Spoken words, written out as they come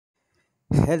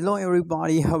Hello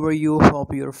everybody, how are you?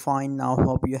 Hope you're fine now.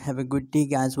 Hope you have a good day,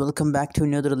 guys. Welcome back to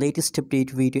another latest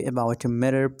update video about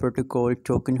Mirror Protocol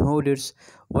token holders.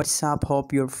 What's up? I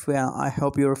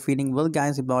hope you're feeling well,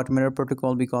 guys, about Mirror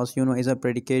Protocol because is a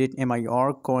predicated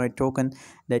MIR coin token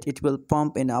that it will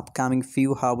pump in upcoming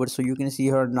few hours. So you can see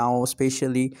her now,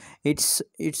 especially it's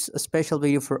a special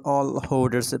video for all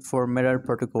holders for Mirror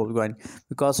Protocol coin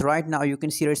because right now you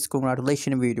can see its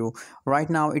congratulation video. Right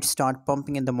now it start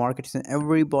pumping in the markets and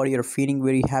everybody are feeling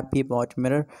very happy about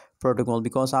Mirror Protocol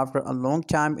because after a long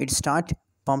time it start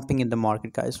pumping in the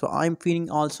market, guys. So I'm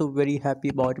feeling also very happy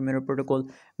about Mirror Protocol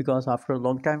because after a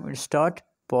long time it start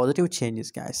positive changes,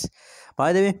 guys.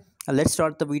 By the way, let's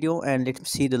start the video and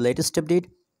let's see the latest update.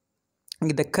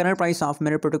 The current price of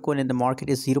Mirror Protocol in the market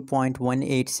is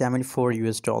 0.1874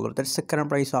 US dollar. That's the current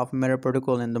price of Mirror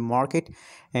Protocol in the market.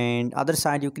 And other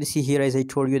side, you can see here, as I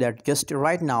told you, that just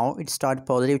right now it started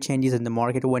positive changes in the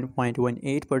market,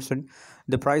 1.18%.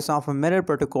 The price of a Mirror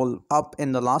Protocol up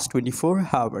in the last 24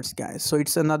 hours, guys. So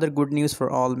it's another good news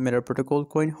for all Mirror Protocol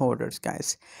coin holders,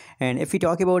 guys. And if we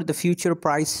talk about the future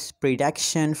price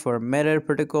prediction for Mirror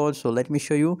Protocol, so let me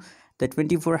show you the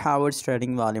 24 hours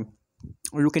trading volume.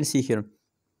 You can see here,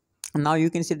 now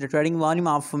you can see the trading volume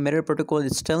of Mirror Protocol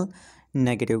is still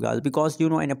negative, guys, because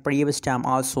in a previous time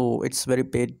also it's very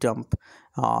big dump.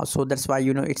 So that's why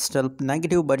it's still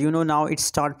negative, but now it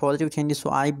start positive changes. So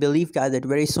I believe, guys, that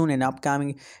very soon in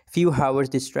upcoming few hours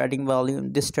this trading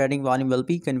volume will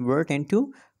be converted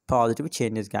into positive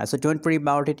changes, guys. So don't worry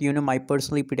about it. My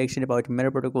personally prediction about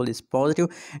Mirror Protocol is positive,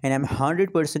 and I'm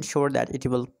 100% sure that it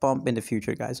will pump in the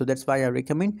future, guys. So that's why I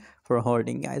recommend for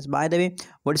holding, guys. By the way,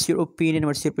 what's your opinion?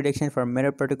 What's your prediction for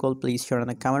Mirror Protocol? Please share in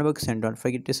the comment box, and don't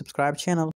forget to subscribe channel.